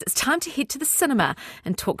It's time to head to the cinema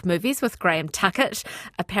and talk movies with Graeme Tuckett.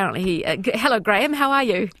 Apparently, hello Graeme, how are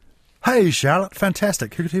you? Hey Charlotte,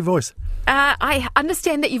 fantastic. Who could hear your voice? I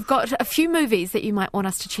understand that you've got a few movies that you might want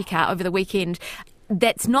us to check out over the weekend.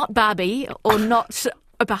 That's not Barbie or not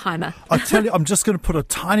Oppenheimer. I tell you, I'm just going to put a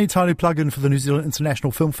tiny plug in for the New Zealand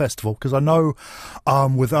International Film Festival, because I know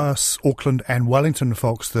with us, Auckland and Wellington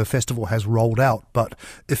folks, the festival has rolled out. But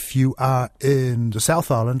if you are in the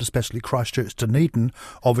South Island, especially Christchurch, Dunedin,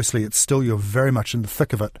 obviously you're very much in the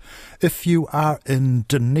thick of it. If you are in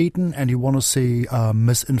Dunedin and you want to see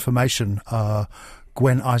Misinformation,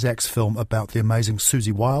 Gwen Isaac's film about the amazing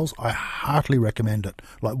Susie Wiles, I heartily recommend it.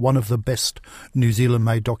 Like one of the best New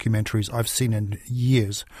Zealand-made documentaries I've seen in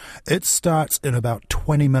years. It starts in about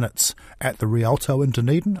 20 minutes at the Rialto in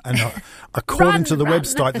Dunedin, and according to the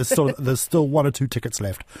website, there's still 1 or 2 tickets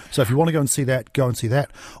left. So if you want to go and see that, go and see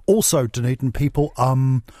that. Also, Dunedin people,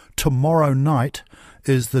 tomorrow night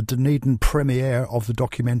is the Dunedin premiere of the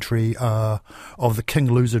documentary, of the King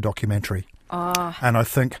Loser documentary. Oh. And I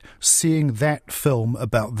think seeing that film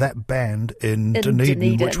about that band in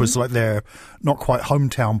Dunedin, which was like their not quite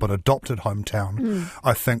hometown but adopted hometown,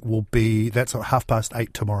 I think that's at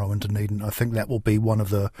 8:30 tomorrow in Dunedin. I think that will be one of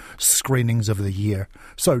the screenings of the year.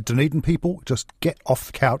 So Dunedin people, just get off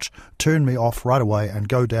the couch, turn me off right away and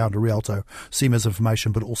go down to Rialto, see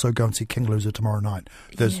Misinformation, but also go and see King Loser tomorrow night.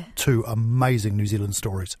 There's 2 amazing New Zealand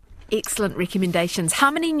stories. Excellent recommendations. How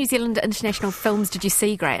many New Zealand international films did you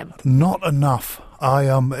see, Graeme? Not enough.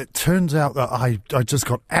 It turns out that I just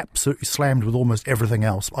got absolutely slammed with almost everything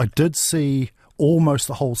else. I did see almost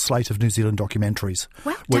the whole slate of New Zealand documentaries,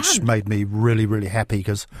 which made me really, really happy,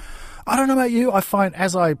 because I don't know about you, I find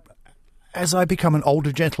as I become an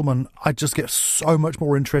older gentleman, I just get so much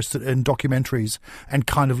more interested in documentaries and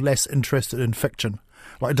kind of less interested in fiction.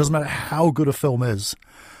 Like, it doesn't matter how good a film is.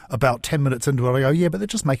 About 10 minutes into it, I go, yeah, but they're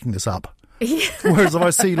just making this up. Whereas if I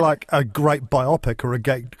see like a great biopic or a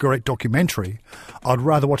great documentary, I'd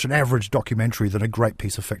rather watch an average documentary than a great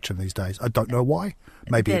piece of fiction these days. I don't know why.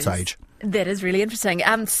 Maybe it's age. That is really interesting.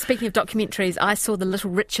 Speaking of documentaries, I saw the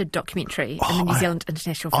Little Richard documentary in the New Zealand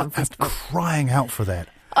International Film Festival. I'm crying out for that.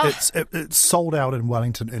 It's sold out in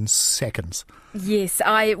Wellington in seconds. Yes,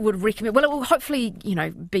 I would recommend. Well, it will hopefully,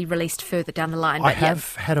 be released further down the line. I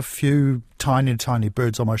have had a few tiny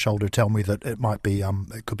birds on my shoulder tell me that it might be,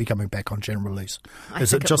 it could be coming back on general release.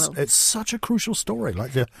 It's such a crucial story,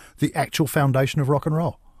 like the actual foundation of rock and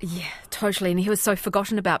roll. Yeah, totally. And he was so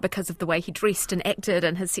forgotten about because of the way he dressed and acted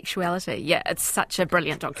and his sexuality. Yeah, it's such a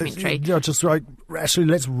brilliant documentary. Just like, actually,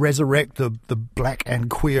 let's resurrect the black and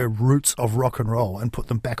queer roots of rock and roll and put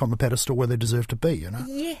them back on the pedestal where they deserve to be,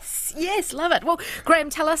 Yes, love it. Well, Graeme,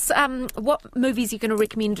 tell us what movies you're going to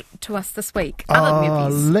recommend to us this week. Other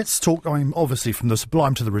movies. Let's talk, obviously from the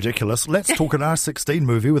sublime to the ridiculous, let's talk an R16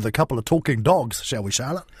 movie with a couple of talking dogs, shall we,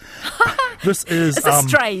 Charlotte? This is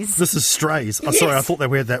Strays. This is Strays. Yes. Sorry, I thought they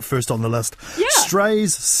were that first on the list. Yeah.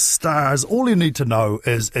 Strays stars. All you need to know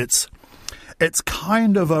is it's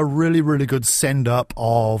kind of a really, really good send-up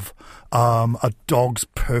of a dog's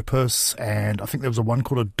purpose, and I think there was one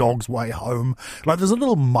called A Dog's Way Home. Like, there's a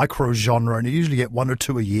little micro-genre, and you usually get 1 or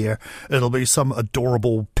 2 a year. It'll be some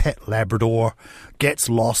adorable pet Labrador, gets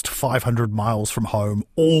lost 500 miles from home,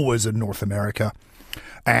 always in North America.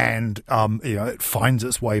 And, it finds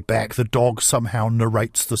its way back. The dog somehow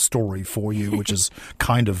narrates the story for you, which is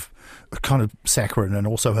kind of saccharine and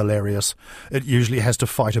also hilarious. It usually has to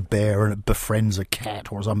fight a bear and it befriends a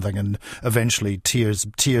cat or something, and eventually tears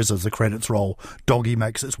as the credits roll. Doggy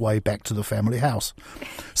makes its way back to the family house.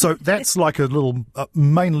 So that's like a little,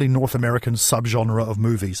 mainly North American subgenre of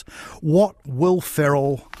movies. What Will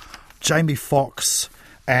Ferrell, Jamie Foxx,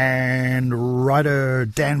 and writer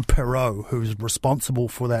Dan Perrault, who's responsible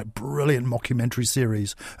for that brilliant mockumentary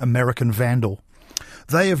series, American Vandal,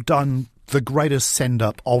 they have done the greatest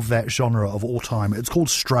send-up of that genre of all time. It's called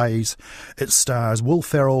Strays. It stars Will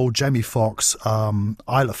Ferrell, Jamie Foxx,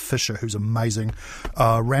 Isla Fisher, who's amazing,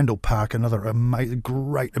 Randall Park, another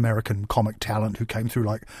great American comic talent who came through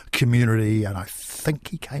like Community, and I think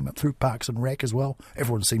he came up through Parks and Rec as well.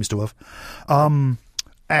 Everyone seems to have.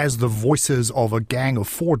 As the voices of a gang of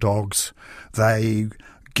 4 dogs, they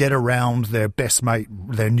get around their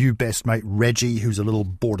new best mate, Reggie, who's a little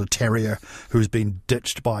border terrier who's been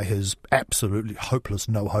ditched by his absolutely hopeless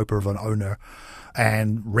no-hoper of an owner.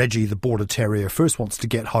 And Reggie, the border terrier, first wants to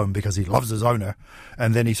get home because he loves his owner,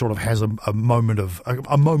 and then he sort of has a moment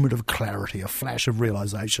of clarity, a flash of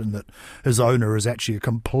realization that his owner is actually a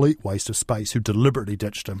complete waste of space who deliberately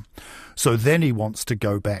ditched him. So then he wants to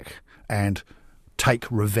go back and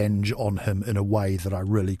take revenge on him in a way that I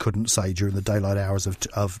really couldn't say during the daylight hours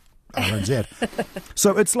of RNZ.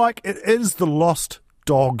 So it's like it is the lost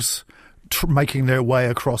dogs making their way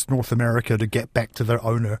across North America to get back to their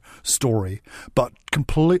owner story, but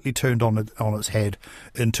completely turned on its head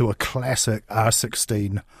into a classic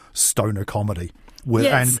R16 stoner comedy.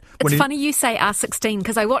 Yes, it's funny you say R16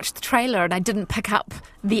 because I watched the trailer and I didn't pick up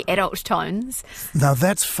the adult tones. Now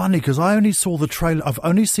that's funny because I only saw the trailer. I've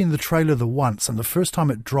only seen the trailer the once, and the first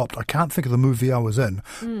time it dropped, I can't think of the movie I was in,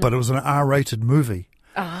 but it was an R-rated movie.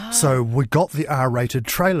 So we got the R-rated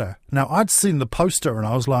trailer. Now, I'd seen the poster and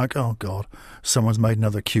I was like, oh, God, someone's made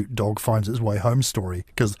another cute dog finds its way home story,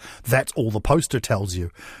 because that's all the poster tells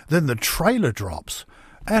you. Then the trailer drops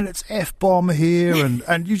and it's F-bomb here and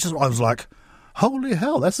I was like, holy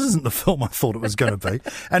hell, this isn't the film I thought it was going to be.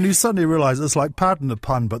 And you suddenly realise it's like, pardon the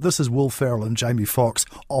pun, but this is Will Ferrell and Jamie Foxx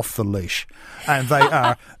off the leash. And they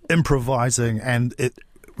are improvising, and it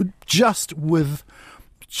just with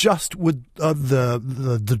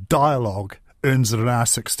the dialogue earns it an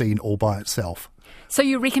R16 all by itself. So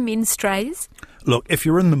you recommend Strays? Look, if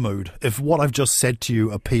you're in the mood, if what I've just said to you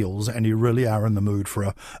appeals and you really are in the mood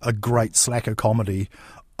for a great slacker comedy,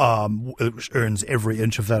 which earns every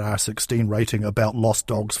inch of that R16 rating about lost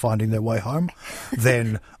dogs finding their way home,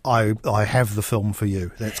 then I have the film for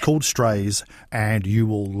you. That's called Strays, and you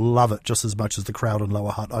will love it just as much as the crowd in Lower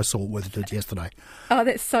Hutt I saw it with did yesterday. Oh,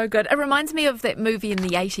 that's so good. It reminds me of that movie in the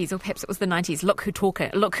 80s, or perhaps it was the 90s, Look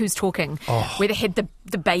Who's Talking, where they had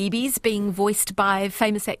the babies being voiced by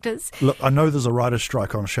famous actors. Look, I know there's a writer's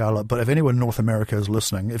strike on Charlotte, but if anyone in North America is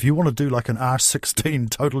listening, if you want to do like an R16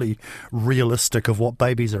 totally realistic of what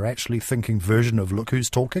babies are actually thinking version of Look Who's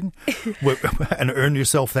Talking and earn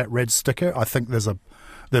yourself that red sticker, I think there's a gap.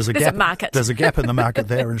 There's a gap in the market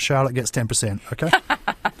there, and Charlotte gets 10%, okay?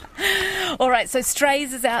 All right, so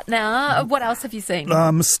Strays is out now. What else have you seen?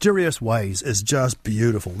 Mysterious Ways is just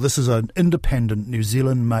beautiful. This is an independent New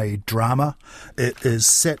Zealand-made drama. It is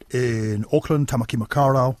set in Auckland, Tamaki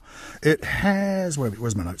Makaurau. It has...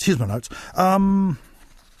 Where's my notes? Here's my notes.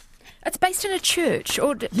 It's based in a church.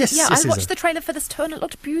 Yes, I watched the trailer for this too and it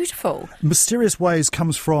looked beautiful. Mysterious Ways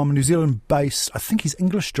comes from a New Zealand-based, I think he's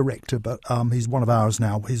English director, but he's one of ours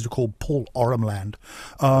now. He's called Paul Orumland.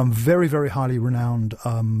 Very, very highly renowned,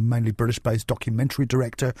 mainly British-based documentary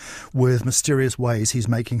director. With Mysterious Ways, he's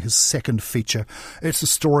making his second feature. It's the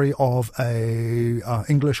story of a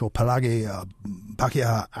English or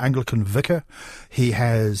Pakiha Anglican vicar.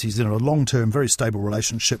 He's in a long-term, very stable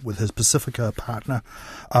relationship with his Pacifica partner.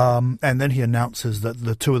 And then he announces that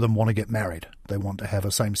the two of them want to get married. They want to have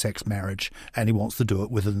a same-sex marriage, and he wants to do it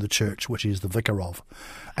within the church, which he's the vicar of.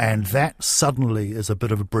 And that suddenly is a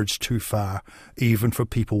bit of a bridge too far, even for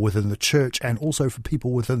people within the church and also for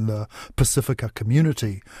people within the Pacifica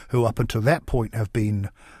community, who up until that point have been,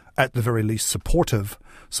 at the very least, supportive.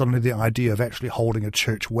 Suddenly the idea of actually holding a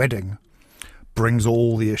church wedding brings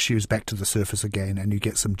all the issues back to the surface again, and you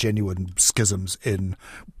get some genuine schisms in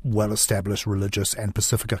well-established religious and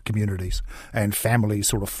Pacifica communities, and families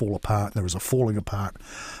sort of fall apart. There is a falling apart.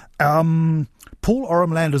 Paul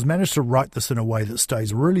Orumland has managed to write this in a way that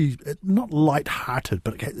stays really, not light-hearted,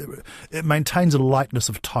 but it maintains a lightness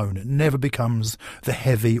of tone. It never becomes the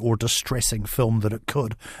heavy or distressing film that it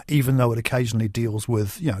could, even though it occasionally deals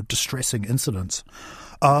with, distressing incidents.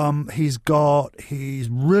 He's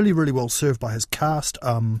really, really well served by his cast.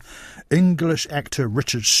 English actor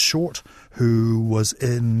Richard Short, who was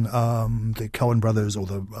in the Coen brothers, or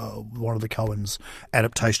one of the Coens'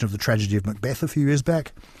 adaptation of the tragedy of Macbeth a few years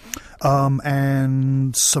back.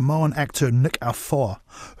 And Samoan actor Nick Afoa,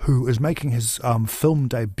 who is making his film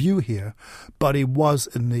debut here, but he was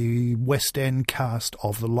in the West End cast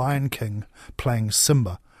of The Lion King playing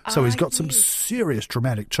Simba. So he's got some serious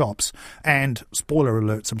dramatic chops and, spoiler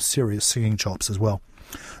alert, some serious singing chops as well.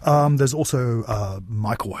 There's also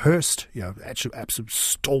Michael Hurst, absolute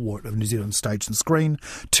stalwart of New Zealand stage and screen.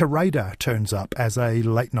 Terada turns up as a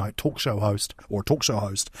late-night talk show host,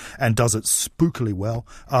 and does it spookily well.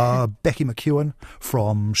 Becky McEwen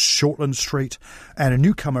from Shortland Street, and a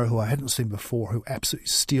newcomer who I hadn't seen before, who absolutely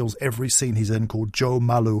steals every scene he's in, called Joe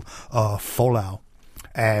Malu Folau,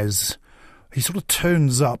 as... He sort of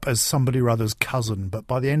turns up as somebody or other's cousin, but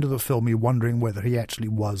by the end of the film you're wondering whether he actually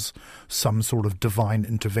was some sort of divine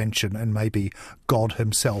intervention and maybe God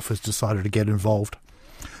himself has decided to get involved.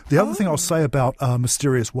 The other thing I'll say about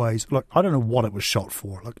Mysterious Ways, look, I don't know what it was shot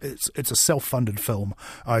for. Look, it's a self-funded film.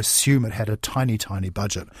 I assume it had a tiny, tiny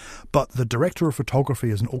budget. But the director of photography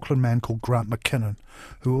is an Auckland man called Grant McKinnon,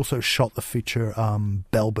 who also shot the feature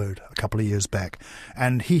Bellbird a couple of years back.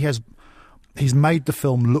 And He's made the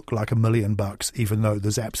film look like $1 million, even though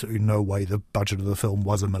there's absolutely no way the budget of the film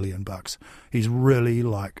was $1 million. He's really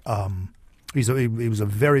He was a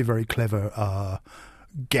very, very clever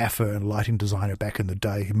gaffer and lighting designer back in the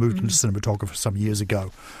day. He moved into cinematographer some years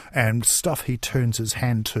ago, and stuff he turns his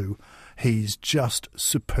hand to, he's just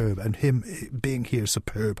superb. And him being here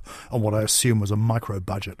superb on what I assume was a micro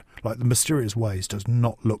budget. Like The Mysterious Ways does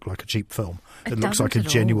not look like a cheap film. It looks like a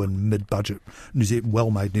genuine mid-budget,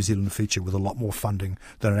 well-made New Zealand feature with a lot more funding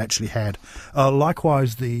than it actually had.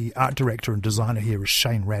 Likewise, the art director and designer here is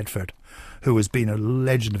Shane Radford, who has been a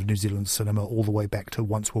legend of New Zealand cinema all the way back to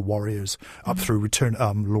Once Were Warriors, up through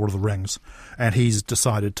Lord of the Rings. And he's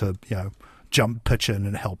decided to, pitch in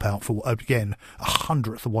and help out for, again,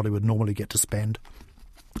 100th of what he would normally get to spend,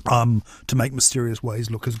 to make Mysterious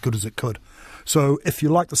Ways look as good as it could. So if you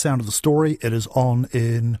like the sound of the story, it is on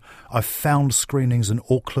I've found screenings in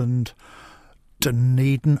Auckland,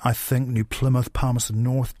 Dunedin, I think, New Plymouth, Palmerston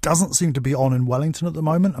North. Doesn't seem to be on in Wellington at the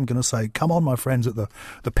moment. I'm going to say, come on, my friends at the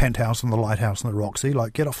Penthouse and the Lighthouse and the Roxy.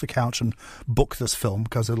 Get off the couch and book this film,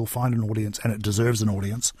 because it'll find an audience, and it deserves an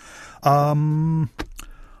audience.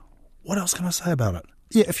 What else can I say about it?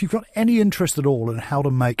 Yeah, if you've got any interest at all in how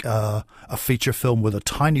to make a feature film with a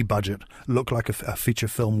tiny budget look like a feature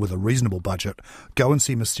film with a reasonable budget, go and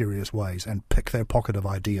see Mysterious Ways and pick their pocket of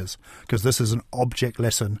ideas, because this is an object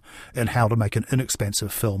lesson in how to make an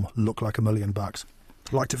inexpensive film look like $1 million.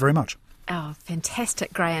 Liked it very much. Oh,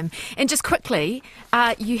 fantastic, Graeme. And just quickly,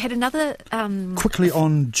 you had another... Quickly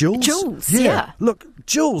on Jules? Jules, yeah. Look,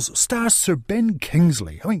 Jules stars Sir Ben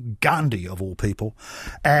Kingsley, Gandhi of all people,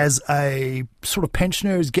 as a sort of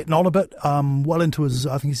pensioner. He's getting on a bit, well into his...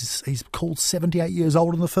 I think he's called 78 years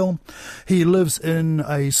old in the film. He lives in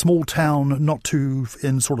a small town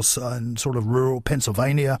in sort of rural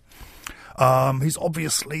Pennsylvania. He's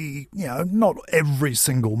obviously, not every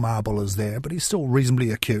single marble is there, but he's still reasonably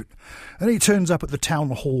acute. And he turns up at the town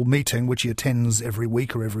hall meeting, which he attends every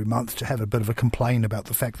week or every month, to have a bit of a complaint about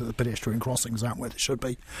the fact that the pedestrian crossings aren't where they should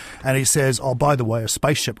be. And he says, oh, by the way, a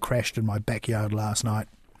spaceship crashed in my backyard last night,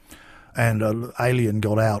 and an alien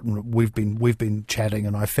got out, and we've been chatting,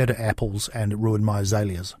 and I fed it apples, and it ruined my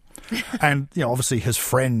azaleas. And, obviously his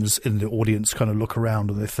friends in the audience kind of look around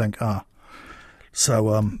and they think,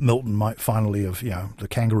 so Milton might finally have, the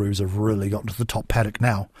kangaroos have really gotten to the top paddock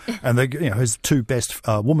now. And his two best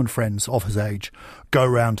woman friends of his age go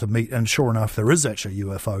round to meet, and sure enough, there is actually a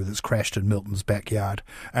UFO that's crashed in Milton's backyard,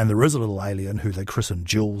 and there is a little alien who they christen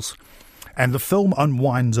Jules. And the film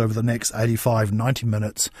unwinds over the next 85, 90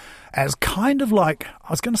 minutes as kind of like, I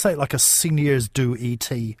was going to say like a Seniors Do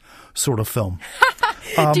E.T. sort of film.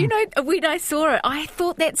 Do you know, when I saw it, I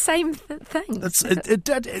thought that same thing. It's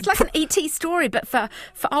like an E.T. story, but for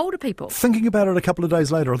older people. Thinking about it a couple of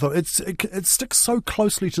days later, I thought it sticks so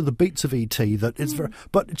closely to the beats of E.T. that it's very...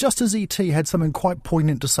 But just as E.T. had something quite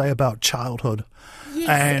poignant to say about childhood,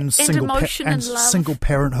 yes, and emotion and love, single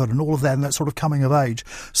parenthood and all of that, and that sort of coming of age.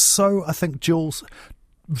 So I think Jules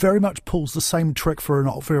very much pulls the same trick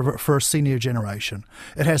for a senior generation.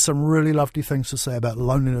 It has some really lovely things to say about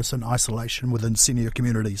loneliness and isolation within senior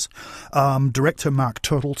communities. Director Mark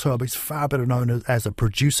Turtletaub, he's far better known as a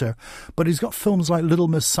producer, but he's got films like Little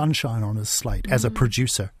Miss Sunshine on his slate as a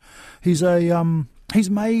producer. He's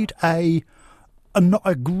made a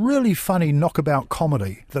really funny knockabout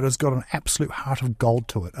comedy that has got an absolute heart of gold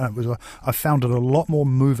to it. And I found it a lot more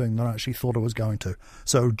moving than I actually thought it was going to.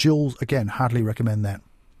 So Jules, again, hardly recommend that.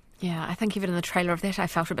 Yeah, I think even in the trailer of that, I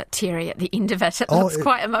felt a bit teary at the end of it. It looks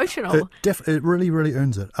quite emotional. It really, really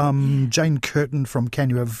earns it. Jane Curtin from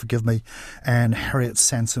Can You Ever Forgive Me, and Harriet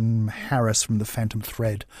Sansom Harris from The Phantom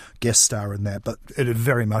Thread guest star in that. But it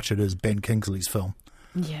is Ben Kingsley's film.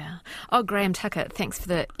 Yeah. Oh, Graeme Tuckett, thanks for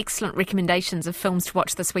the excellent recommendations of films to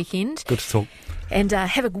watch this weekend. Good to talk. And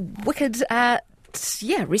have a wicked...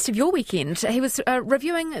 rest of your weekend. He was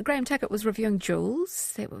Graeme Tuckett was reviewing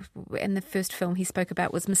Jules, and the first film he spoke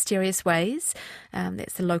about was Mysterious Ways.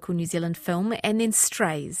 That's the local New Zealand film. And then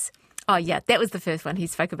Strays. Oh, yeah, that was the first one he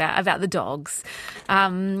spoke about the dogs.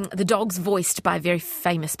 The dogs voiced by very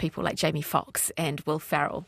famous people like Jamie Foxx and Will Ferrell.